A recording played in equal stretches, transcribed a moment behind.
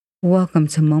Welcome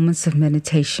to Moments of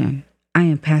Meditation. I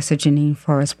am Pastor Janine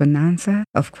Forrest Bonanza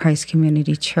of Christ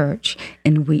Community Church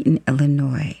in Wheaton,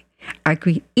 Illinois. I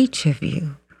greet each of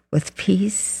you with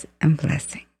peace and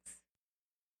blessings.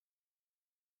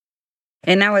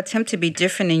 In our attempt to be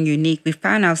different and unique, we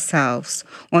find ourselves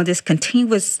on this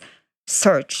continuous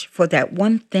search for that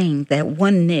one thing, that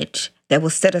one niche that will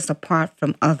set us apart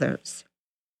from others.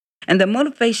 And the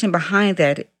motivation behind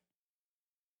that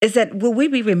is that will we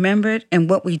be remembered in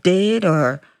what we did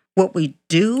or what we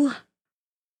do?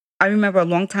 I remember a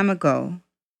long time ago,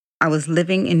 I was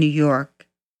living in New York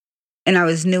and I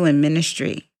was new in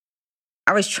ministry.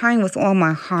 I was trying with all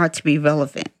my heart to be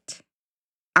relevant.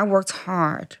 I worked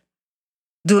hard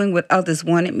doing what others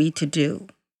wanted me to do.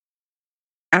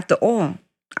 After all,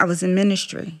 I was in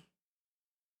ministry.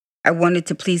 I wanted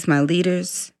to please my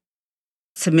leaders,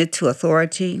 submit to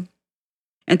authority,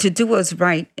 and to do what was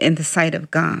right in the sight of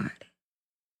God.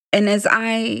 And as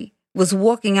I was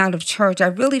walking out of church, I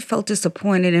really felt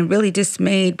disappointed and really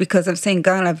dismayed because I'm saying,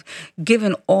 God, I've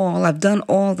given all, I've done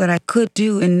all that I could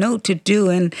do and know to do,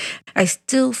 and I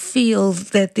still feel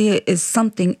that there is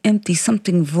something empty,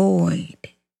 something void.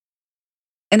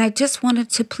 And I just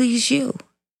wanted to please you.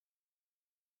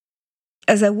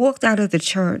 As I walked out of the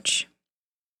church,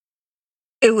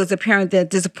 it was apparent that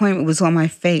disappointment was on my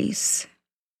face.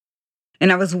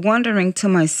 And I was wondering to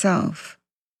myself,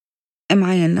 am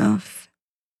I enough?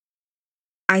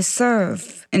 I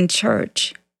serve in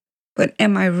church, but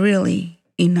am I really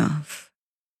enough?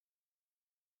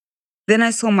 Then I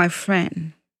saw my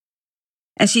friend,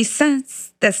 and she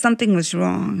sensed that something was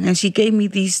wrong, and she gave me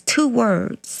these 2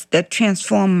 words that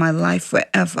transformed my life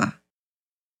forever.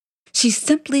 She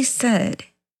simply said,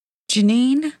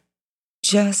 Janine,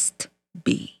 just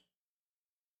be.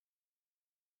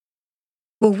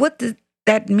 Well, what did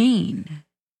that mean?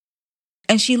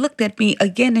 And she looked at me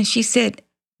again and she said,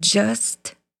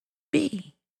 just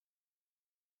be.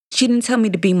 She didn't tell me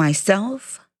to be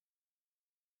myself,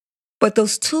 but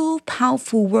those 2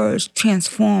 powerful words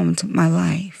transformed my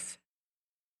life.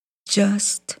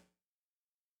 Just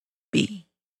be.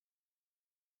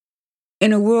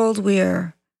 In a world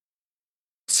where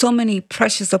so many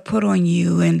pressures are put on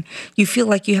you and you feel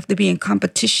like you have to be in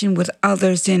competition with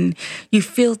others and you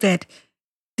feel that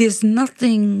there's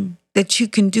nothing that you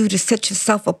can do to set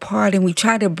yourself apart, and we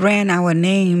try to brand our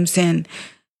names and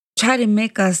try to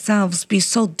make ourselves be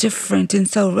so different and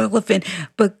so relevant,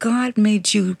 but God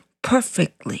made you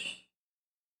perfectly.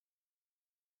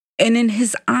 And in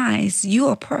His eyes, you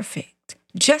are perfect,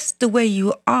 just the way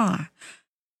you are.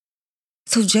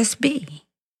 So just be.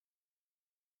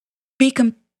 Be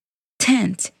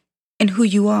content in who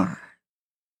you are.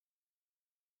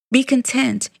 Be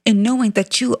content in knowing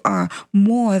that you are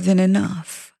more than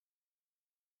enough.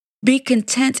 Be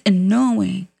content in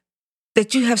knowing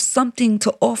that you have something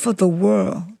to offer the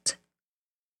world.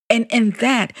 And in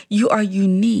that, you are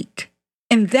unique.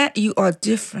 In that, you are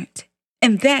different.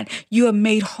 In that, you are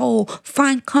made whole.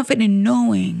 Find comfort in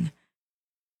knowing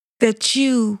that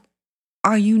you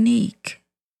are unique.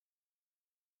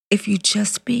 If you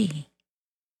just be.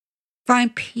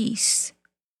 Find peace.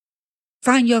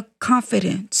 Find your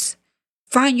confidence.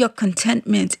 Find your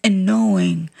contentment in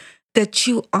knowing that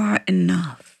you are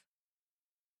enough.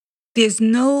 There's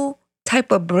no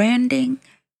type of branding,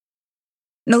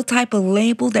 no type of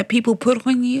label that people put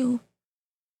on you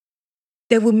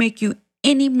that will make you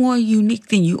any more unique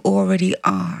than you already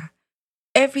are.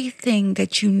 Everything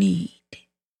that you need,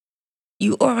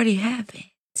 you already have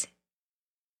it.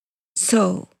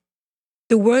 So,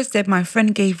 the words that my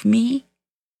friend gave me,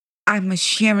 I'm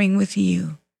sharing with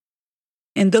you.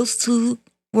 And those 2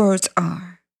 words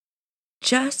are,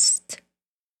 just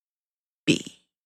be.